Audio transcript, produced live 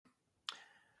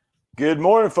Good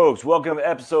morning, folks. Welcome to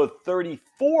episode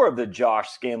 34 of the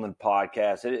Josh Scanlon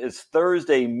podcast. It is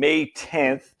Thursday, May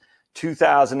 10th,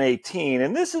 2018,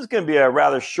 and this is going to be a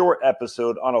rather short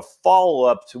episode on a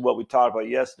follow-up to what we talked about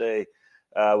yesterday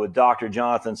with Dr.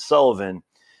 Jonathan Sullivan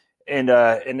and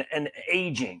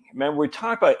aging. Remember, we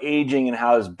talked about aging and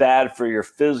how it's bad for your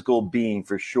physical being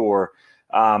for sure,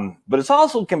 but it's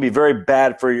also can be very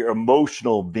bad for your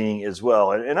emotional being as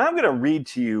well. And I'm going to read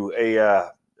to you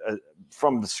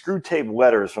from the Screwtape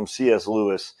Letters from C.S.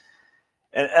 Lewis.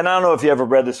 And I don't know if you ever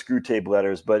read the Screwtape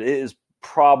Letters, but it is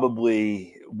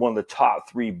probably one of the top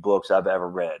 3 books I've ever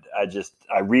read.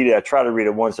 I read it. I try to read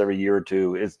it once every year or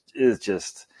two. It's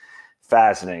just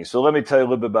fascinating. So let me tell you a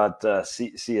little bit about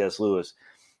C.S. Lewis.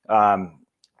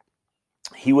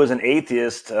 He was an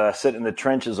atheist sitting in the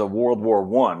trenches of World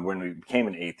War I when he became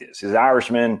an atheist. He's an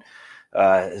Irishman.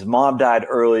 His mom died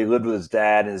early, lived with his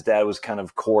dad, and his dad was kind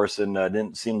of coarse and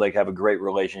didn't seem like have a great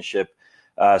relationship.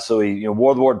 So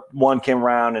World War I came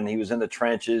around and he was in the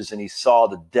trenches and he saw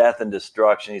the death and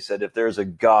destruction. He said, if there's a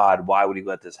God, why would he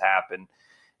let this happen?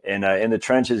 And in the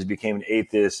trenches, he became an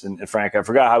atheist. And Frank, I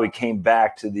forgot how he came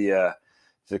back to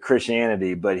the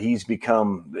Christianity, but he's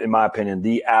become, in my opinion,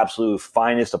 the absolute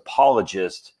finest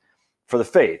apologist for the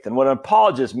faith. And what an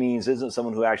apologist means isn't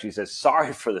someone who actually says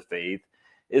sorry for the faith,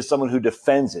 is someone who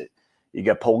defends it. You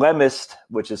got polemist,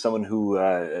 which is someone who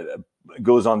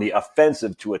goes on the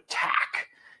offensive to attack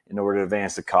in order to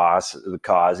advance the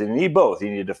cause. And you need both. You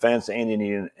need a defense and you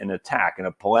need an attack. And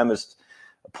a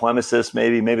polemicist,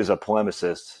 maybe it's a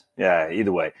polemicist. Yeah,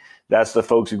 either way. That's the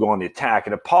folks who go on the attack.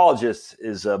 An apologist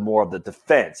is more of the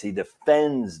defense. He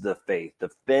defends the faith,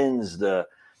 defends the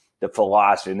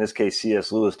philosophy. In this case,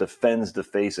 C.S. Lewis defends the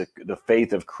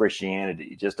faith of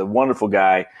Christianity. Just a wonderful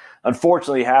guy.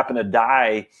 Unfortunately, he happened to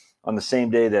die on the same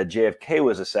day that JFK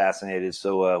was assassinated.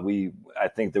 So I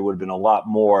think there would have been a lot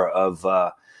more of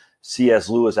C.S.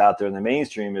 Lewis out there in the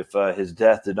mainstream if his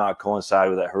death did not coincide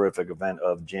with that horrific event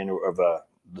of the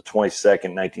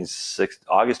 22nd,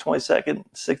 August 22nd,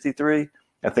 63.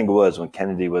 I think it was when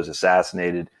Kennedy was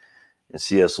assassinated and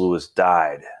C.S. Lewis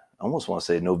died. I almost want to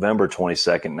say November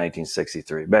 22nd,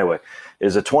 1963. But anyway, it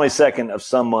was the 22nd of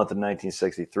some month in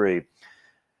 1963.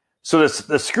 So the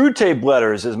Screwtape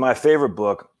Letters is my favorite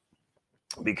book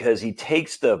because he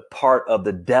takes the part of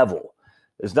the devil.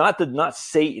 It's not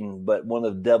Satan, but one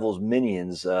of the devil's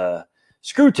minions,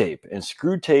 Screwtape. And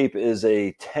Screwtape is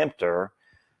a tempter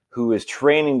who is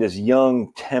training this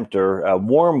young tempter,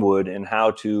 Wormwood, in how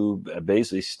to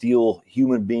basically steal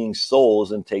human beings'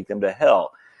 souls and take them to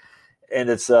hell. And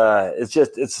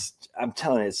I'm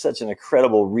telling you, it's such an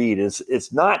incredible read.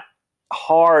 It's not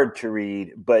hard to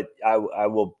read, but I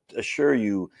will assure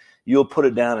you, you'll put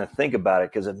it down and think about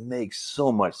it because it makes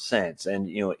so much sense. And,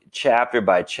 chapter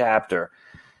by chapter,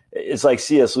 it's like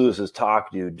C.S. Lewis is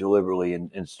talking to you deliberately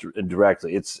and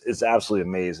directly. It's absolutely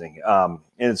amazing. And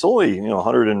it's only,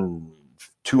 100 and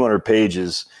 200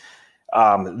 pages.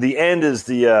 The end is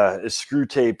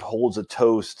Screwtape holds a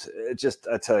toast.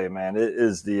 I tell you, man, it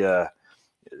is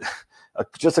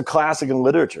just a classic in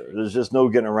literature. There's just no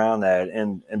getting around that.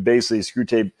 And basically,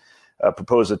 Screwtape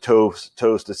proposed a toast.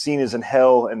 The scene is in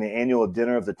hell and the annual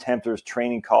dinner of the Tempters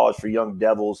Training College for Young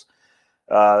Devils.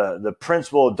 The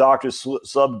principal, Dr.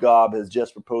 Subgob, has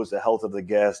just proposed the health of the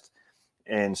guest,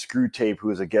 and Screwtape, who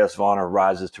is a guest of honor,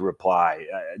 rises to reply.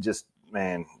 Just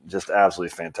absolutely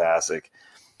fantastic.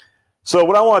 So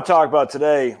what I want to talk about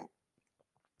today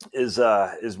is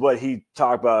what he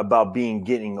talked about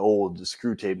getting old,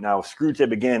 Screwtape. Now,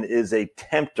 Screwtape, again, is a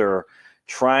tempter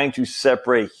trying to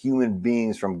separate human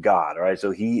beings from God, all right?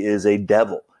 So he is a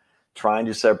devil trying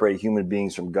to separate human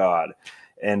beings from God.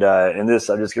 And this,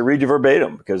 I'm just going to read you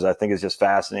verbatim because I think it's just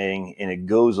fascinating, and it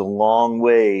goes a long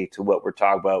way to what we're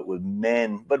talking about with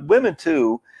men, but women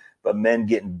too, but men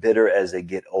getting bitter as they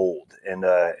get old. And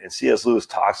C.S. Lewis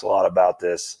talks a lot about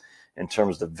this in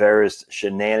terms of the various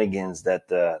shenanigans that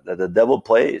the devil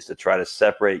plays to try to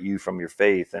separate you from your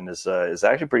faith. And it's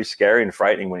actually pretty scary and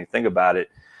frightening when you think about it.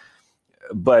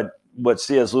 But what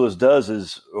C.S. Lewis does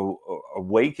is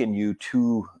awaken you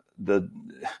to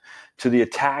the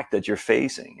attack that you're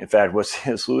facing. In fact, what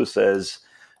C.S. Lewis says,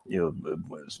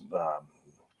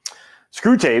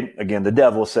 Screwtape, again, the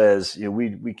devil says,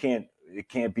 it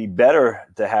can't be better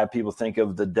to have people think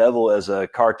of the devil as a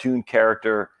cartoon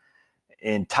character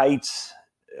in tights,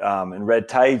 in red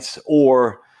tights,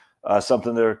 or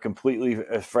something they're completely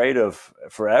afraid of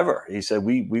forever. He said,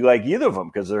 we like either of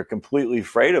them because they're completely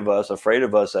afraid of us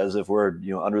as if we're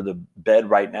under the bed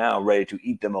right now, ready to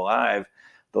eat them alive.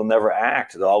 They'll never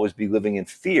act. They'll always be living in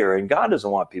fear, and God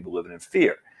doesn't want people living in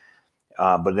fear.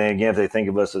 But then again, if they think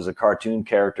of us as a cartoon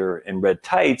character in red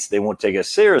tights, they won't take us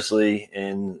seriously.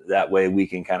 And that way we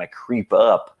can kind of creep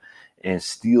up and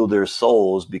steal their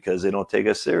souls because they don't take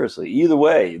us seriously. Either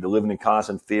way, they're living in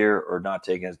constant fear or not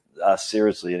taking us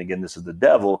seriously. And again, this is the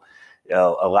devil,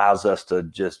 allows us to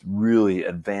just really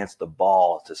advance the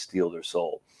ball to steal their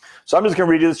soul. So I'm just going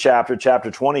to read you this chapter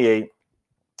 28,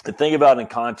 and think about it in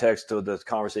context of the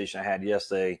conversation I had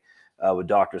yesterday with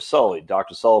Dr.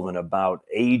 Sullivan, about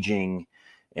aging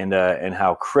and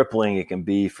how crippling it can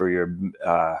be for your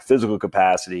physical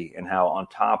capacity, and how on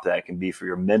top of that it can be for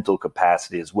your mental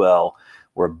capacity as well,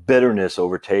 where bitterness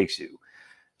overtakes you.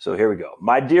 So here we go.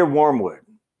 My dear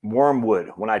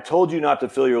Wormwood, when I told you not to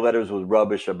fill your letters with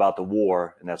rubbish about the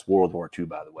war, and that's World War II,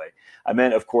 by the way, I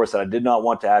meant, of course, that I did not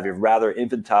want to have your rather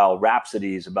infantile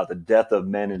rhapsodies about the death of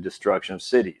men and destruction of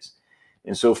cities.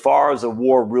 Insofar as the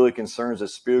war really concerns the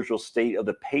spiritual state of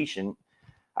the patient,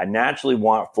 I naturally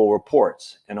want full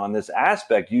reports. And on this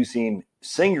aspect, you seem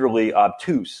singularly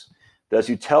obtuse. Thus,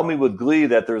 you tell me with glee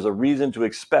that there's a reason to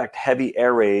expect heavy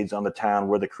air raids on the town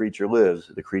where the creature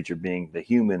lives, the creature being the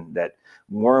human that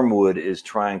Wormwood is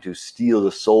trying to steal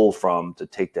the soul from to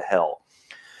take to hell.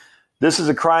 This is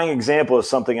a crying example of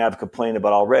something I've complained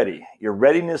about already: your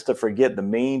readiness to forget the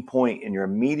main point in your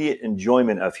immediate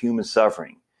enjoyment of human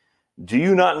suffering. Do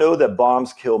you not know that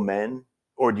bombs kill men?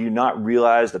 Or do you not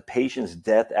realize the patient's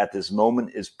death at this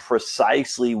moment is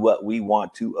precisely what we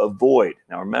want to avoid?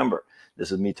 Now remember,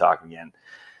 this is me talking again.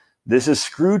 This is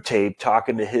Screwtape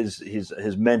talking to his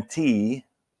mentee.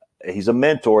 He's a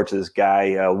mentor to this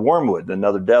guy, Wormwood,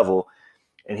 another devil.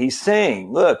 And he's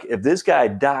saying, look, if this guy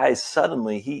dies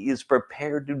suddenly, he is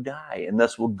prepared to die, and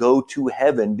thus will go to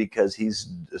heaven because he's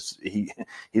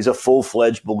a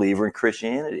full-fledged believer in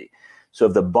Christianity. So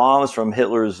if the bombs from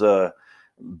Hitler's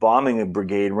bombing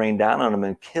brigade rain down on him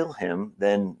and kill him,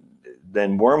 then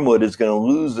Wormwood is going to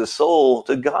lose the soul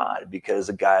to God, because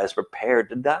the guy is prepared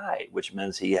to die, which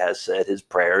means he has said his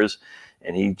prayers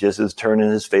and he just is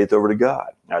turning his faith over to God.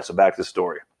 All right, so back to the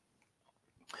story.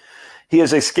 He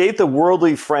has escaped the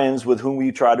worldly friends with whom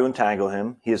we try to entangle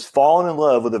him. He has fallen in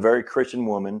love with a very Christian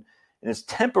woman and is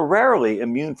temporarily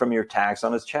immune from your attacks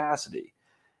on his chastity.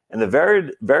 And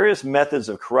the various methods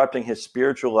of corrupting his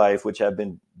spiritual life which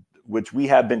we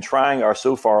have been trying are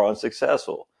so far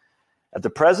unsuccessful. At the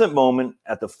present moment,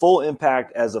 as the full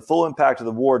impact of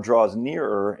the war draws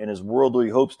nearer and his worldly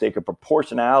hopes take a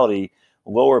proportionality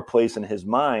lower place in his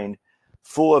mind,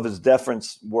 full of his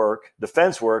defense work,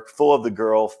 full of the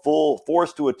girl,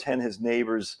 forced to attend his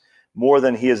neighbors more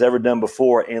than he has ever done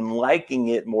before, and liking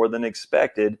it more than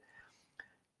expected,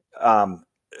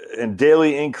 and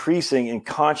daily increasing in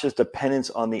conscious dependence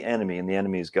on the enemy, and the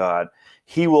enemy is God,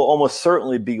 he will almost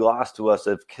certainly be lost to us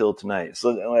if killed tonight.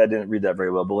 So I didn't read that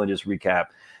very well, but let me just recap.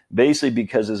 Basically,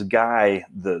 because this guy,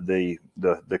 the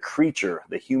creature,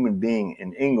 the human being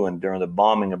in England during the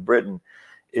bombing of Britain,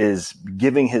 is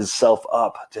giving himself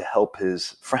up to help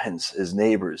his friends, his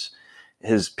neighbors,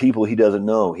 his people he doesn't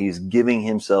know. He's giving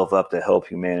himself up to help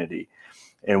humanity.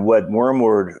 And what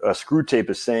Screwtape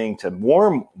is saying to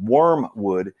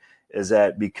Wormwood is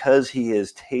that because he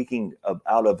is taking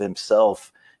out of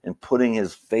himself and putting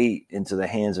his fate into the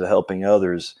hands of helping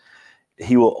others,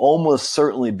 he will almost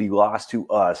certainly be lost to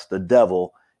us, the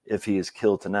devil, if he is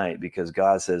killed tonight, because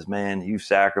God says, man, you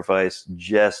sacrificed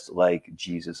just like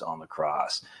Jesus on the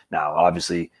cross. Now,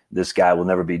 obviously, this guy will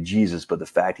never be Jesus, but the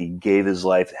fact he gave his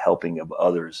life helping of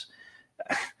others,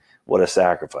 what a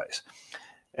sacrifice.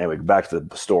 Anyway, back to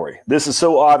the story. This is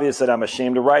so obvious that I'm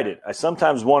ashamed to write it. I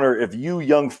sometimes wonder if you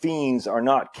young fiends are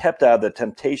not kept out of the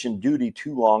temptation duty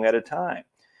too long at a time.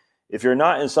 If you're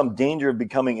not in some danger of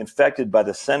becoming infected by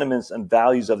the sentiments and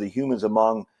values of the humans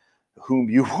among whom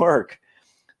you work.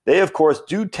 They, of course,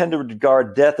 do tend to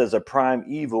regard death as a prime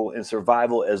evil and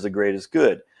survival as the greatest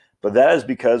good. But that is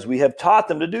because we have taught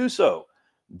them to do so.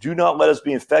 Do not let us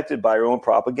be infected by our own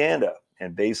propaganda.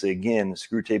 And basically, again,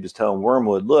 Screwtape is telling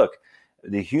Wormwood, look,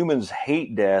 the humans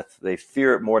hate death. They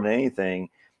fear it more than anything.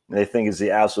 And they think it's the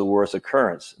absolute worst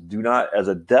occurrence. Do not, as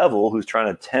a devil who's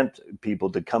trying to tempt people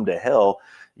to come to hell,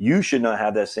 you should not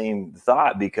have that same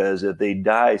thought, because if they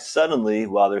die suddenly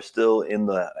while they're still in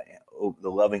the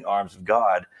loving arms of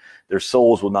God, their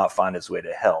souls will not find its way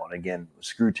to hell. And again,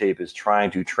 Screwtape is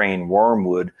trying to train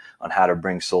Wormwood on how to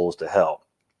bring souls to hell.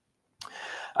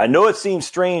 I know it seems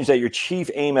strange that your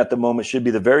chief aim at the moment should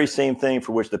be the very same thing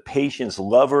for which the patient's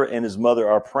lover and his mother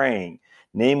are praying,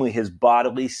 namely his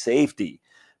bodily safety.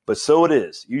 But so it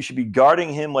is. You should be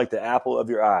guarding him like the apple of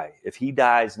your eye. If he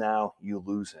dies now, you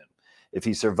lose him. If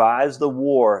he survives the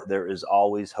war, there is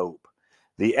always hope.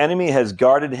 The enemy has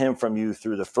guarded him from you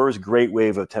through the first great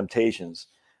wave of temptations,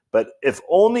 But if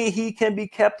only he can be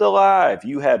kept alive,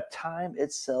 you have time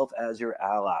itself as your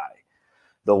ally.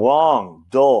 The long,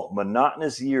 dull,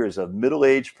 monotonous years of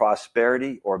middle-aged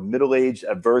prosperity or middle-aged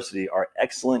adversity are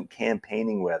excellent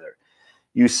campaigning weather.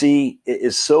 You see, it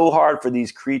is so hard for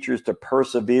these creatures to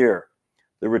persevere.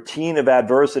 The routine of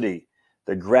adversity,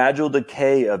 the gradual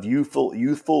decay of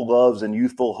youthful loves and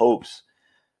youthful hopes,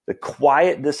 the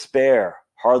quiet despair,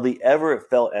 hardly ever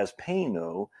felt as pain,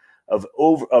 though, of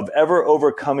ever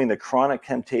overcoming the chronic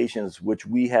temptations which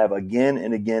we have again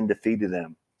and again defeated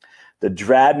them, the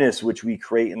drabness which we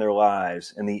create in their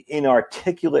lives, and the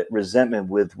inarticulate resentment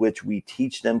with which we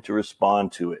teach them to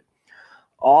respond to it.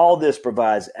 All this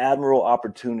provides admirable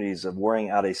opportunities of wearing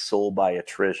out a soul by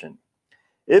attrition.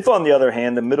 If, on the other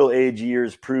hand, the middle-aged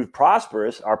years prove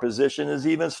prosperous, our position is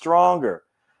even stronger.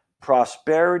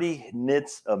 Prosperity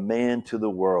knits a man to the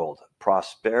world.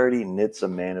 Prosperity knits a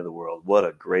man to the world. What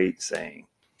a great saying.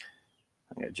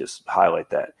 I'm going to just highlight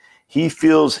that. He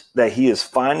feels that he is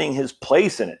finding his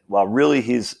place in it, while really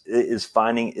he is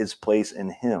finding his place in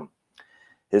him.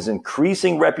 His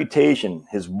increasing reputation,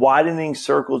 his widening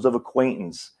circles of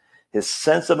acquaintance, his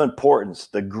sense of importance,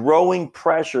 the growing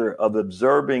pressure of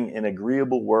absorbing an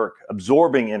agreeable work,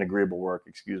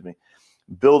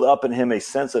 build up in him a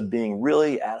sense of being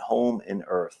really at home in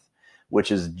earth,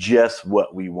 which is just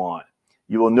what we want.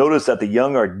 You will notice that the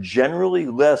young are generally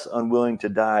less unwilling to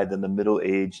die than the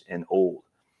middle-aged and old.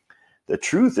 The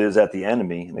truth is that the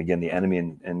enemy, and again, the enemy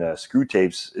in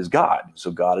Screwtapes is God. So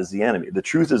God is the enemy. The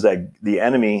truth is that the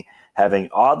enemy, having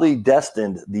oddly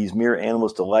destined these mere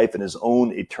animals to life in his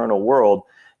own eternal world,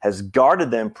 has guarded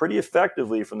them pretty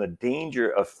effectively from the danger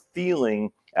of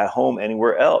feeling at home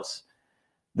anywhere else.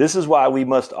 This is why we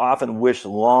must often wish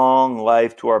long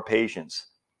life to our patients.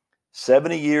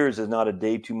 70 years is not a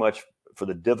day too much for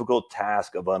the difficult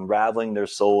task of unraveling their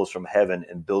souls from heaven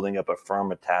and building up a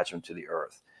firm attachment to the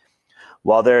earth.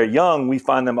 While they're young, we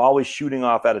find them always shooting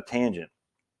off at a tangent.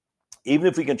 Even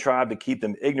if we contrive to keep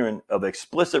them ignorant of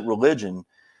explicit religion,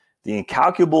 the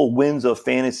incalculable winds of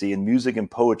fantasy in music and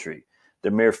poetry,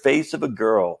 the mere face of a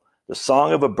girl, the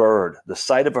song of a bird, the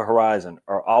sight of a horizon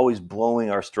are always blowing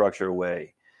our structure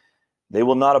away. They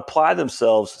will not apply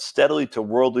themselves steadily to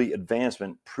worldly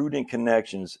advancement, prudent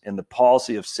connections, and the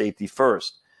policy of safety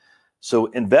first. So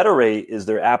inveterate is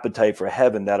their appetite for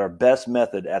heaven that our best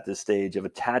method at this stage of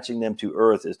attaching them to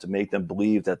earth is to make them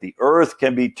believe that the earth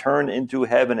can be turned into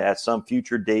heaven at some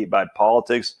future date by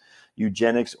politics,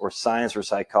 eugenics, or science or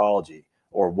psychology,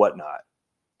 or whatnot.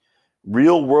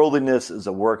 Real worldliness is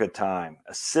a work of time,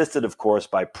 assisted, of course,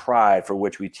 by pride, for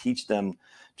which we teach them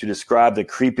to describe the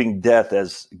creeping death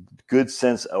as good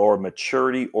sense or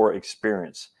maturity or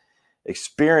experience.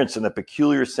 Experience, in the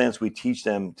peculiar sense we teach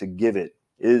them to give it,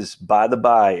 is, by the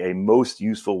by, a most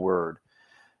useful word.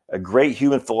 A great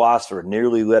human philosopher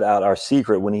nearly let out our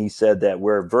secret when he said that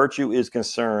where virtue is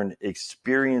concerned,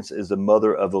 experience is the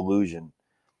mother of illusion.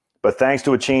 But thanks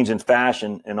to a change in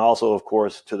fashion, and also, of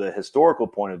course, to the historical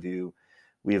point of view,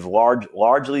 we have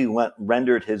largely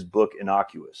rendered his book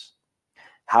innocuous.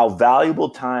 How valuable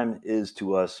time is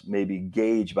to us may be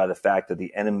gauged by the fact that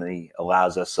the enemy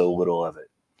allows us so little of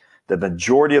it. The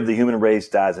majority of the human race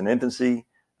dies in infancy.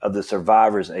 Of the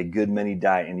survivors, a good many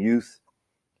die in youth.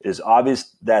 It is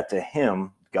obvious that to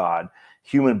him, God,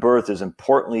 human birth is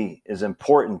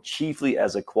important chiefly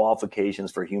as a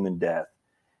qualifications for human death,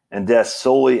 and death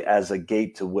solely as a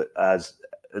gate to the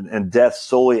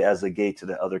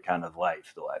other kind of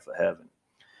life, the life of heaven.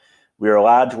 We are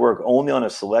allowed to work only on a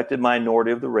selected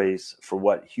minority of the race, for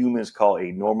what humans call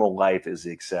a normal life is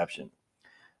the exception.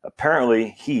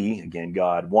 Apparently, he, again,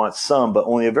 God, wants some, but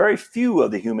only a very few of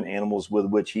the human animals with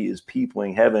which he is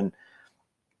peopling heaven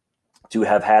to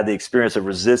have had the experience of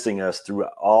resisting us through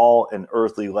all an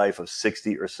earthly life of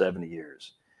 60 or 70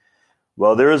 years.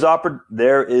 Well, there is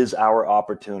our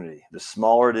opportunity. The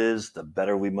smaller it is, the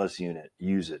better we must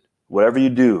use it. Whatever you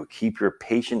do, keep your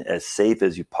patient as safe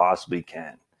as you possibly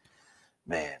can.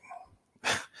 Man.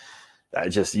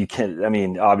 Obviously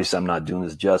I'm not doing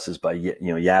this justice by,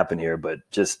 yapping here, but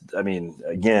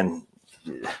again,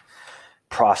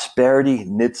 prosperity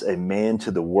knits a man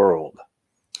to the world.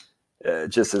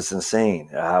 It's insane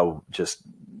how just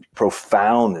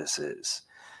profound this is.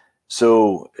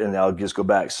 So, and I'll just go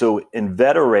back. So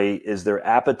inveterate is their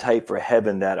appetite for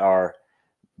heaven that our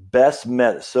best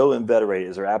method. So inveterate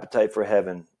is their appetite for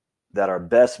heaven that our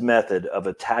best method of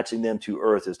attaching them to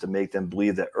earth is to make them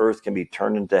believe that earth can be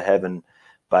turned into heaven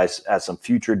at some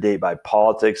future date by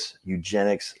politics,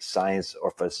 eugenics, science,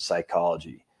 or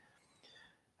psychology.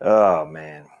 Oh,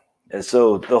 man. And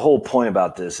so the whole point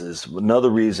about this is another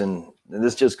reason And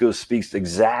this just speaks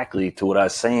exactly to what I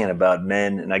was saying about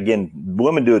men. And again,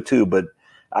 women do it too, but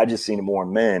I just seen it more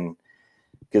in men,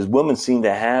 because women seem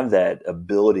to have that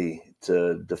ability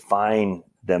to define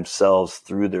themselves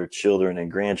through their children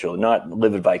and grandchildren, not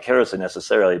live it vicariously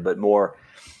necessarily, but more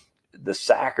the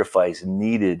sacrifice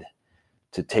needed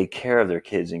to take care of their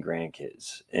kids and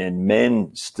grandkids. And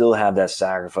men still have that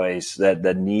sacrifice,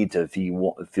 that need to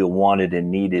feel wanted and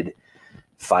needed,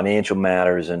 financial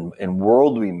matters and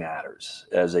worldly matters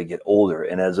as they get older.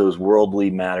 And as those worldly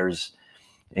matters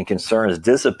and concerns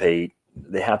dissipate,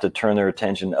 they have to turn their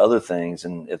attention to other things.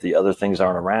 And if the other things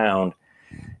aren't around,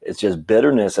 it's just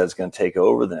bitterness that's going to take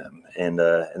over them. And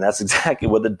that's exactly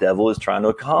what the devil is trying to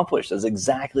accomplish. That's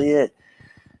exactly it.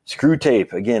 Screw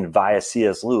Tape, again, via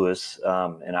C.S. Lewis.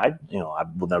 And I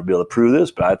will never be able to prove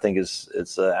this, but I think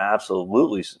it's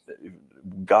absolutely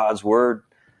God's word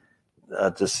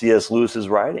to C.S. Lewis's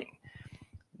writing,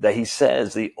 that he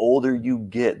says the older you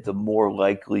get, the more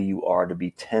likely you are to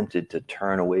be tempted to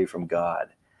turn away from God.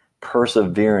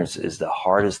 Perseverance is the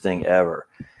hardest thing ever.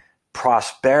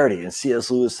 Prosperity, and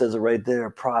C.S. Lewis says it right there,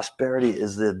 prosperity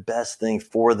is the best thing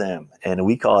for them. And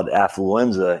we call it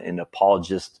affluenza in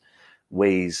apologist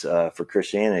ways for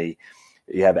Christianity.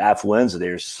 You have affluenza.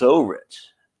 They're so rich,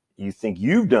 you think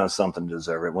you've done something to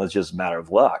deserve it. Well, it's just a matter of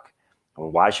luck.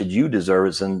 Well, why should you deserve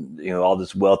it? And all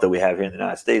this wealth that we have here in the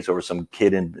United States over some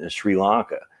kid in Sri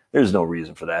Lanka. There's no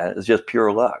reason for that. It's just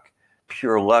pure luck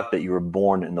that you were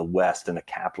born in the West in a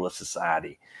capitalist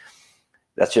society.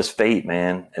 That's just fate,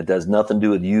 man. It has nothing to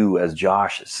do with you as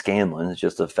Josh Scanlon. It's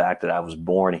just the fact that I was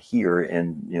born here,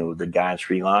 and the guy in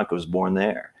Sri Lanka was born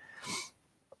there.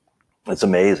 It's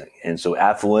amazing. And so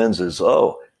affluenza is,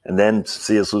 and then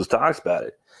C.S. Lewis talks about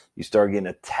it. You start getting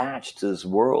attached to this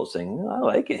world, saying, I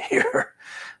like it here.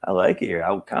 I like it here.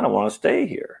 I kind of want to stay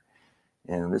here.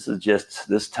 And this is just,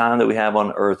 this time that we have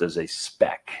on earth is a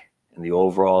speck in the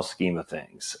overall scheme of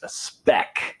things, a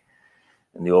speck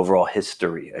in the overall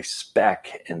history, a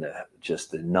speck in the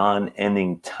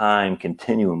non-ending time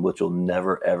continuum, which will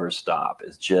never, ever stop.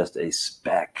 It's just a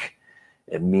speck.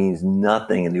 It means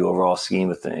nothing in the overall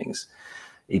scheme of things.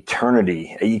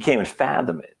 Eternity, you can't even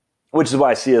fathom it, which is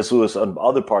why C.S. Lewis, on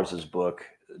other parts of his book,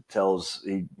 tells,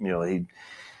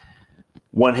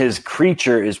 when his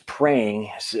creature is praying,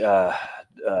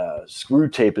 Screw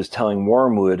Tape is telling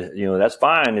Wormwood, that's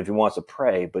fine if he wants to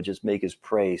pray, but just make his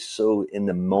pray so in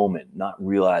the moment, not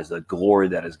realize the glory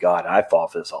that is God. And I fall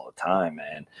for this all the time,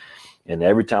 man. And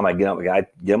every time I get up, I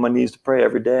get on my knees to pray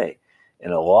every day.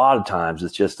 And a lot of times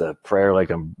it's just a prayer I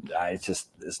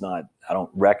don't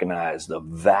recognize the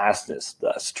vastness,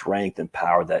 the strength and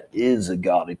power that is the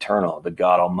God eternal, the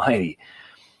God Almighty.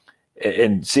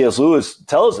 And C.S. Lewis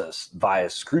tells us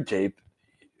via Screw Tape,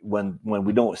 when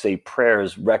we don't say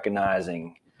prayers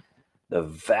recognizing the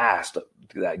vast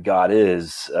that God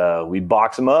is, we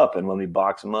box him up. And when we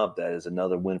box him up, that is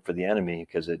another win for the enemy,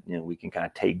 because we can kind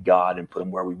of take God and put him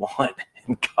where we want.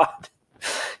 And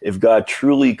if God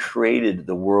truly created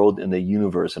the world and the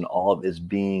universe and all of its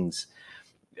beings,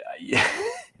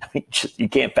 we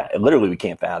can't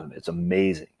fathom it. It's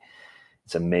amazing.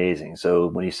 It's amazing. So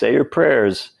when you say your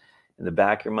prayers, in the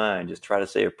back of your mind, just try to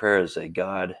say your prayers. Say,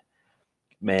 God,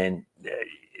 man,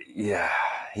 yeah,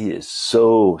 he is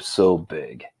so, so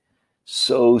big,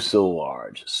 so, so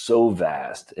large, so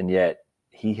vast. And yet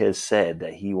he has said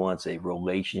that he wants a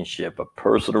relationship, a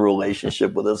personal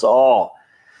relationship with us all.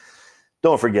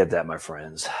 Don't forget that, my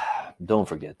friends. Don't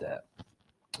forget that.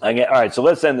 All right, so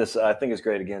let's end this. I think it's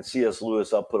great. Again, C.S.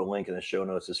 Lewis, I'll put a link in the show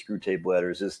notes to Screw Tape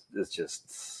Letters. It's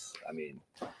just,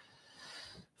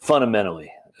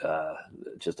 fundamentally,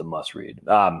 just a must read.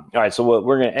 All right, so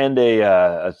we're going to end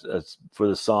for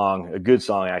the song, a good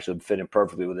song actually would fit in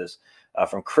perfectly with this,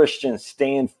 from Christian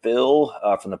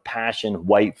Stanfill, from the Passion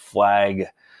White Flag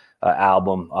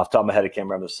album. Off the top of my head, I can't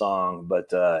remember the song,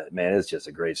 but man, it's just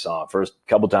a great song. First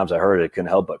couple times I heard it, couldn't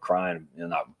help but crying,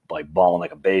 not like bawling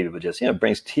like a baby, but just it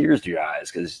brings tears to your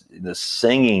eyes, because the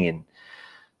singing and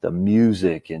the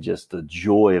music and just the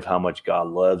joy of how much God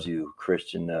loves you,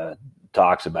 Christian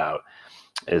talks about.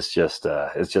 It's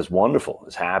just wonderful.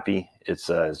 It's happy. It's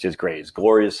just great. It's a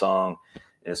glorious song.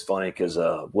 And it's funny because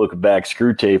looking back,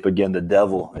 Screw Tape, again, the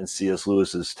devil in C.S.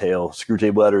 Lewis's tale, Screw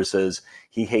Tape Letters says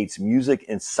he hates music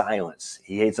and silence.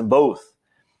 He hates them both.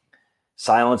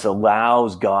 Silence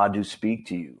allows God to speak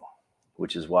to you,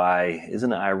 which is why,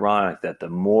 isn't it ironic that the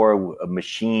more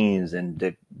machines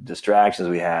and distractions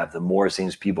we have, the more it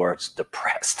seems people are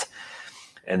depressed.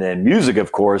 And then music,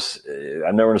 of course,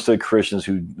 I've never understood Christians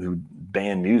who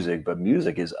ban music, but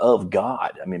music is of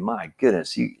God. My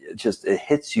goodness, it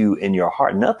hits you in your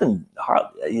heart. Nothing hard.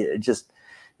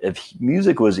 If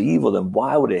music was evil, then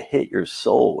why would it hit your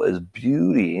soul as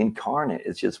beauty incarnate?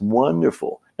 It's just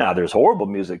wonderful. Now, there's horrible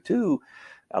music too.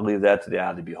 I'll leave that to the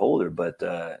eye of the beholder. But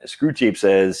Screwtape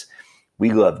says,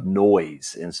 we love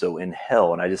noise. And so in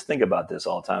hell, and I just think about this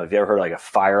all the time. Have you ever heard like a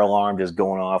fire alarm just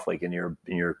going off, like in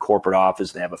your corporate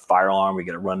office, they have a fire alarm, you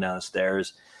got to run down the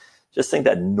stairs. Just think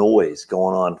that noise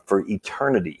going on for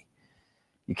eternity.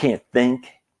 You can't think,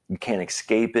 you can't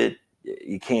escape it.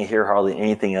 You can't hear hardly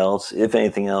anything else. If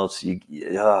anything else,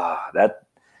 that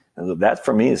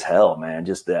for me is hell, man.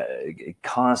 Just that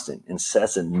constant,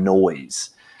 incessant noise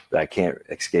that I can't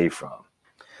escape from.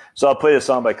 So I'll play this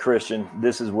song by Christian.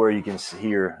 This is where you can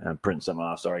hear, I'm printing something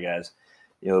off, sorry guys,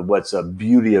 what's a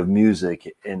beauty of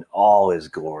music in all his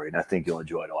glory. And I think you'll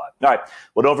enjoy it a lot. All right.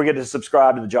 Well, don't forget to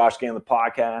subscribe to the Josh Scanlon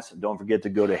podcast. Don't forget to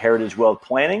go to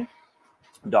heritagewealthplanning.com.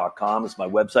 It's my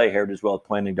website,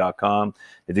 heritagewealthplanning.com.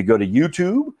 If you go to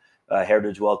YouTube,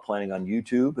 Heritage Wealth Planning on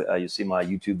YouTube, you'll see my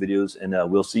YouTube videos. And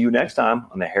we'll see you next time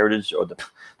on the Heritage or the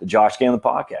Josh Scanlon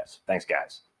podcast. Thanks,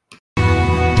 guys.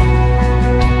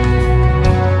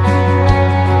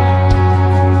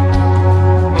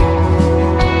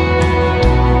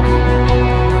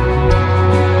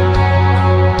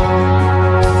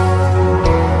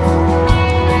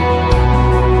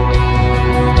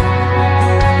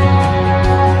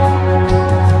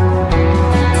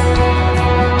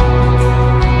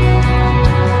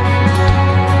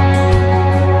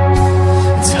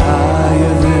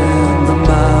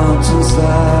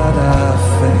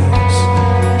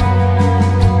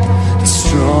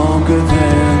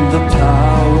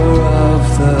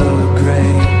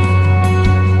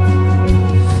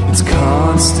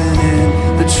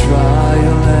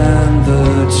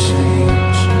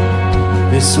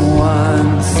 This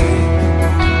one thing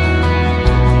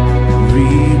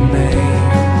remains.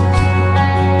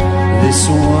 This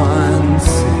one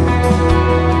thing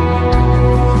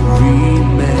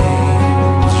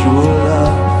remains.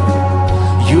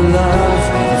 Your love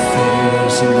never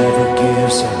fails and never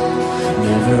gives up,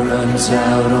 never runs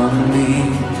out on me.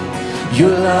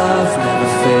 Your love never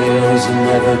fails and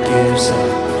never gives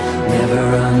up, never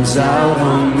runs out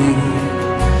on me.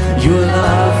 Your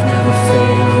love never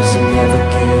fails and never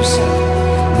gives up,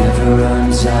 never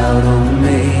runs out on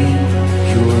me.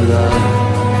 Your love,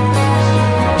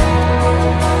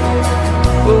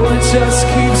 oh, it just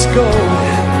keeps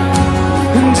going,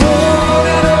 and on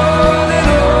and on and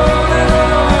on and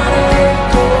on it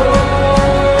goes.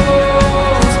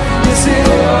 Yes, it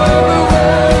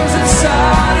overwhelms and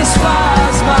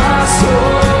satisfies my soul.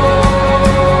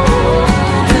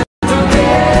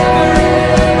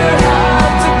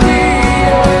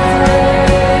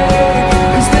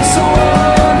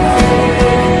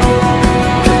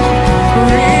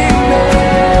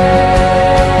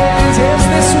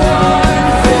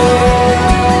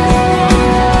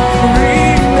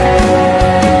 Remains.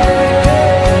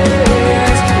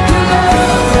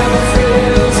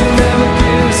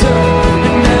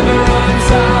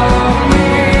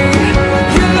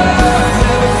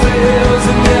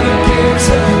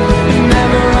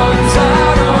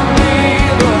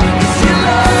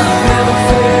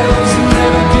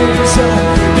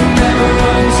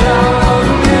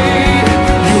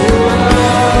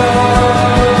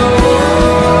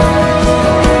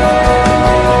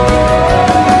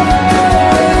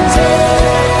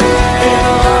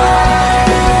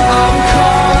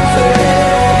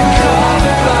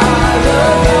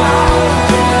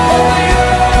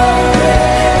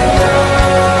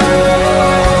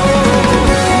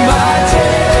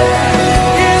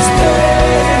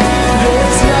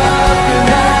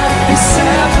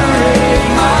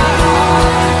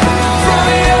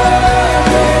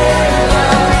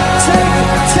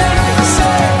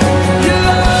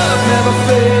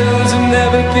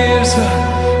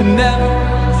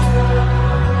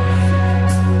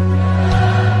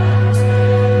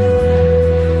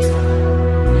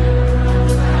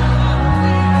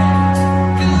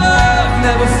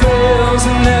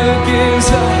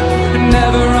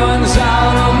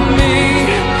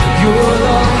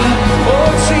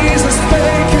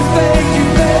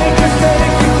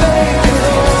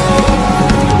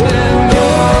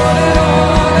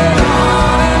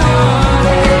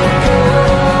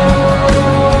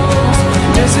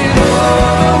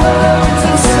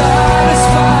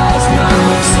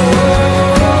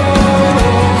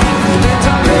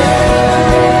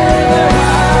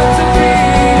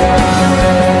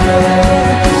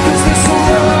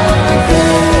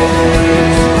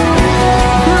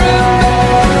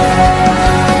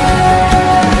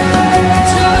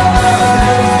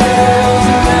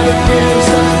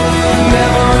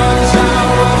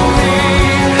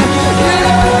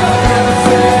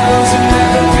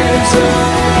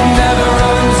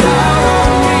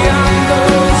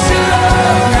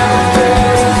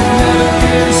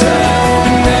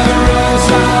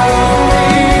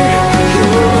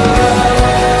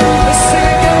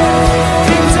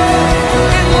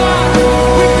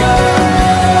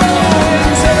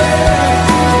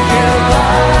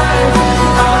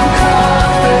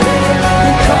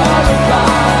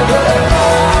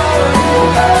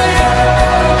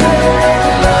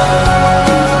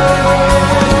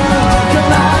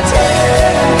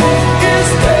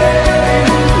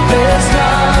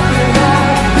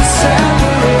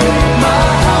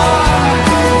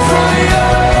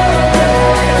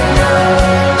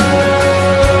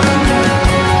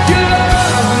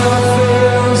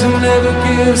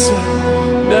 gives up,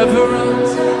 never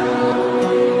runs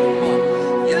out.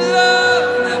 Your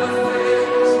love never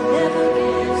fails,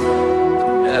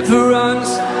 never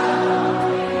runs out.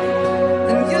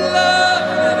 And your love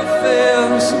never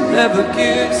fails, never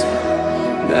gives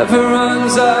up, never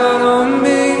runs out on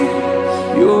me.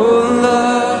 Your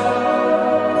love,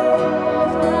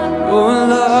 your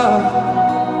love.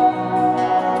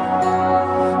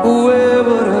 Where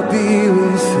would I be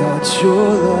without your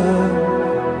love?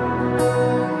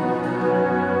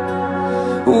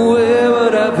 Where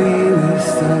would I be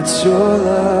without your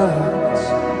love?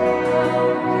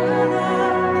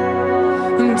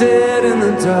 I'm dead in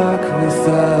the dark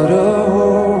without a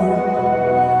home.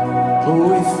 Oh,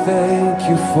 we thank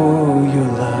you for your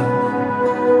love.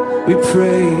 We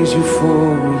praise you for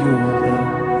your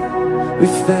love. We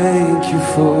thank you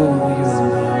for your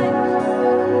love.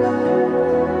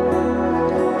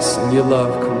 Sing your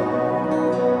love, come on.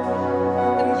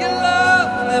 And your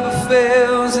love never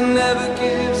fails and never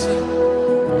gives up.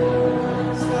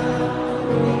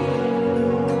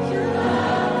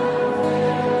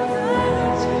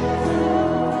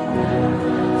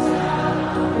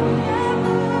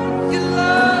 Your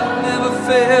love never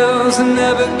fails and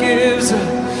never gives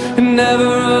up. It never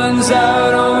runs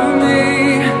out on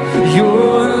me.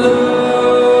 Your love,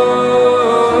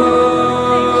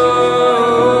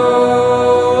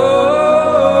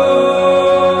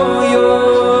 your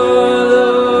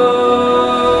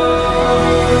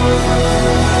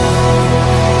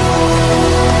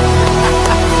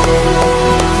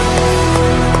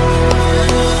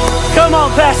Come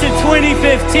on, Passion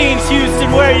 2015,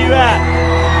 Houston, where are you at?